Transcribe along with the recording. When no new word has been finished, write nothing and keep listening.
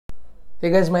Hey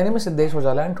guys, my name is Siddesh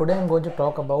Ojala and today I'm going to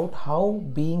talk about how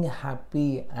being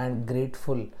happy and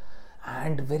grateful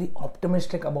and very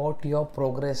optimistic about your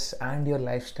progress and your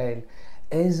lifestyle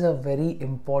is a very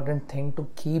important thing to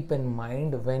keep in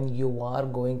mind when you are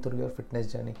going through your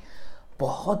fitness journey.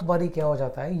 बहुत बारी क्या हो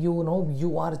जाता है,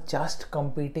 you are just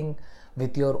competing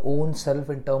with your own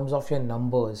self in terms of your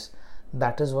numbers.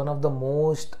 That is one of the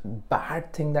most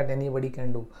bad thing that anybody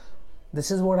can do. This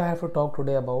is what I have to talk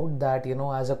today about, that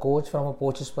as a coach, from a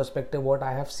coach's perspective, what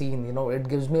I have seen, it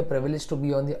gives me a privilege to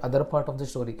be on the other part of the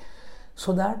story,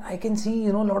 so that I can see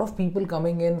a lot of people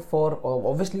coming in for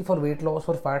obviously for weight loss,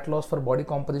 for fat loss, for body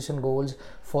composition goals,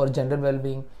 for general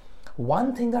well-being.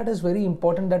 One thing that is very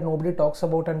important that nobody talks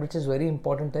about and which is very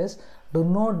important is do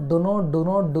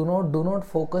not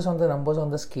focus on the numbers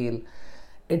on the scale.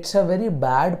 It's a very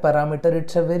bad parameter.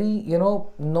 It's a very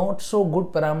not so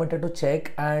good parameter to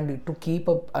check and to keep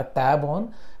a tab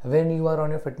on when you are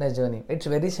on your fitness journey. It's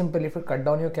very simple. If you cut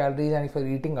down your calories and if you're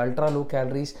eating ultra low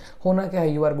calories, hona kya hai,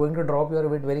 you are going to drop your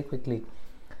weight very quickly.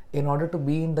 In order to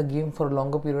be in the game for a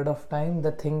longer period of time,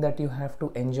 the thing that you have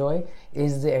to enjoy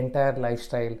is the entire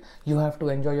lifestyle. You have to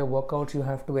enjoy your workouts, you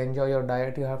have to enjoy your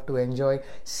diet, you have to enjoy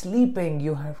sleeping,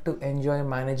 you have to enjoy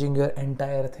managing your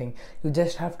entire thing. You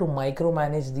just have to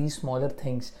micromanage these smaller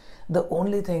things. The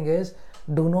only thing is,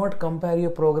 do not compare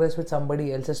your progress with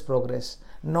somebody else's progress.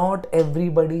 Not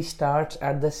everybody starts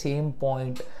at the same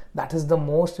point. That is the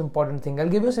most important thing. I'll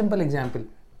give you a simple example.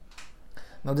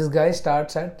 Now this guy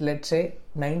starts at, let's say,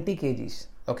 90 kgs.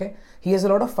 Okay, he has a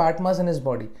lot of fat mass in his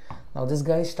body. Now this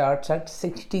guy starts at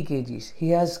 60 kgs. He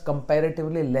has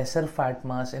comparatively lesser fat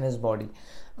mass in his body.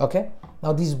 Okay,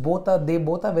 now they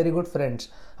both are very good friends.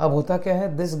 अब होता क्या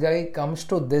है, this guy comes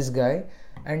to this guy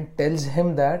and tells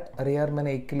him that अरे यार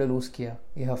मैंने 1 kilo loose किया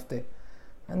ये हफ्ते.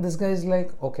 And this guy is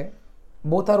like, okay,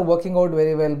 both are working out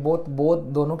very well. both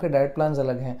दोनों के डाइट प्लान्स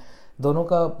अलग हैं, दोनों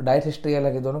का डाइट हिस्ट्री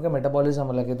अलग है, दोनों का मेटाबॉलिज्म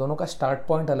अलग है, दोनों का स्टार्ट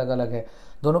पॉइंट अलग अलग है,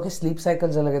 दोनों के स्लीप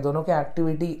साइकिल्स अलग है, दोनों के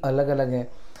एक्टिविटी अलग अलग है.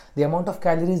 The amount of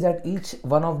calories that each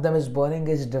one of them is burning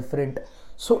is different.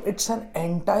 So it's an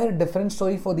entire different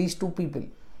story for these two people.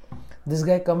 This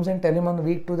guy comes and tell him on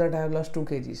week 2 that I have lost 2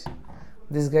 kgs.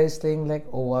 This guy is saying like,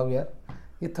 oh wow यार.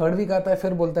 ये third week आता है,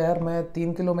 फिर बोलता है यार मैं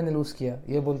 3 kilo मैंने लूज़ किया.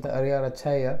 ये बोलता है अरे यार अच्छा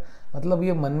है यार. मतलब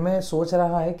ये मन में सोच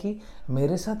रहा है कि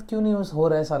मेरे साथ क्यों नहीं हो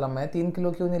रहा है साला, मैं 3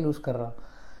 किलो क्यों नहीं लूज़ कर रहा.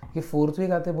 ये फोर्थ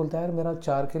वीक आते बोलता है यार मेरा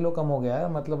 4 किलो कम हो गया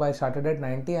है, मतलब I started at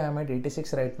 90, I am eight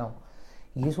 86 right now.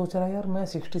 ये सोच रहा है यार मैं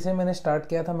 60 से मैंने स्टार्ट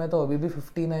किया था, मैं तो अभी भी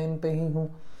 59 पे ही हूँ.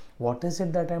 What is it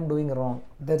that I am doing wrong?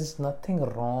 There is nothing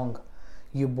wrong.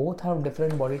 You both have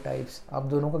different body types. आप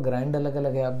दोनों का ग्राइंड अलग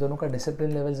अलग है, आप दोनों का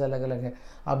डिसिप्लिन लेवल्स अलग अलग है,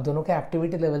 आप दोनों के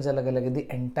एक्टिविटी लेवल्स अलग अलग है. The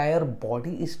entire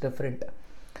body is different.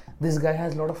 This guy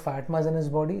has a lot of fat mass in his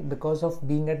body because of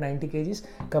being at 90 kgs.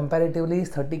 Comparatively,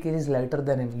 he's 30 kgs lighter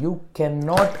than him. You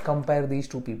cannot compare these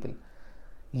two people.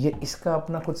 ये इसका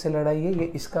अपना खुद से लड़ाई है, ये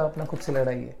इसका अपना खुद से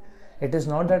लड़ाई है. It is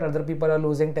not that other people are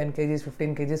losing 10 kgs,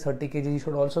 15 kgs, 30 kgs. You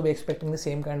should also be expecting the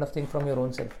same kind of thing from your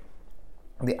own self.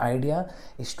 The idea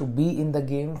is to be in the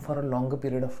game for a longer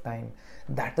period of time.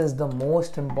 That is the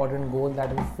most important goal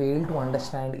that we fail to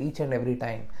understand each and every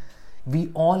time. We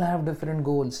all have different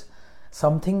goals.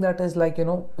 Something that is like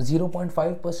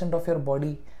 0.5% of your body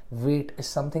weight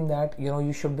is something that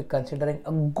you should be considering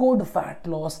a good fat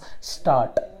loss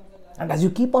start. And as you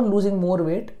keep on losing more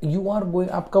weight, you are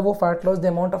going, आपका वो fat loss, the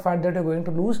amount of fat that you're going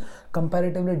to lose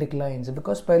comparatively declines.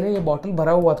 Because पहले ये bottle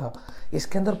भरा हुआ था,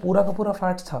 इसके अंदर पूरा का पूरा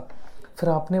फैट्स था, फिर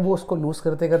आपने वो उसको लूज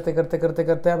करते करते करते करते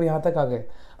करते अब यहाँ तक आ गए.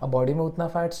 अब बॉडी में उतना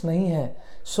फैट्स नहीं है,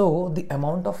 so the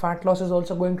amount of fat loss is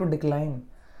also going to decline.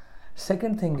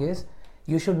 Second thing is,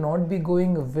 you should not be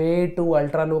going way to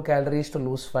ultra low calories to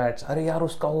lose fats. अरे यार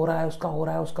उसका हो रहा है, उसका हो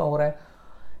रहा है, उसका हो रहा है.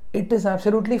 It is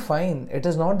absolutely fine. It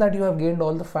is not that you have gained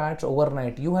all the fats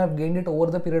overnight. You have gained it over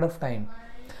the period of time.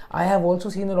 I have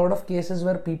also seen a lot of cases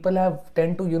where people have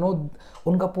tend to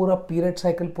उनका पूरा period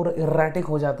cycle पूरा erratic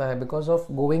हो जाता है because of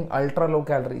going ultra low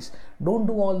calories.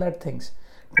 Don't do all that things.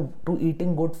 To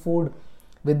eating good food,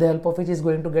 with the help of which he's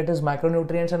going to get his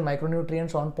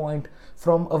macronutrients on point,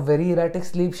 from a very erratic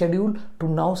sleep schedule to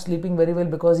now sleeping very well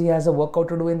because he has a workout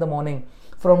to do in the morning,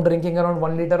 from drinking around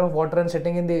 1 liter of water and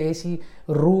sitting in the AC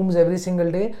rooms every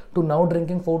single day to now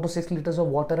drinking 4 to 6 liters of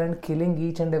water and killing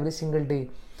each and every single day.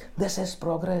 This is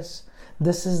progress.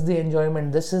 This is the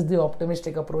enjoyment. This is the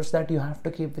optimistic approach that you have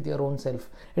to keep with your own self.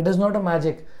 It is not a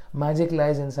magic. Magic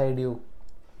lies inside you.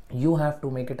 You have to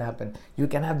make it happen. You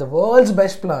can have the world's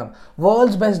best plan,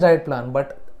 world's best diet plan,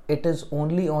 but it is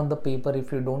only on the paper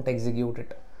if you don't execute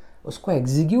it. उसको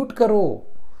execute करो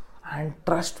and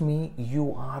trust me,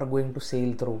 you are going to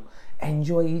sail through.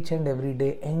 Enjoy each and every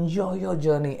day, enjoy your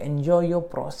journey, enjoy your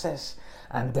process,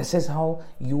 and this is how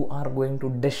you are going to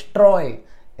destroy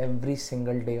every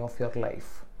single day of your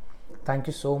life. Thank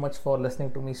you so much for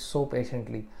listening to me so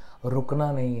patiently.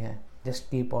 रुकना नहीं है, just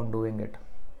keep on doing it.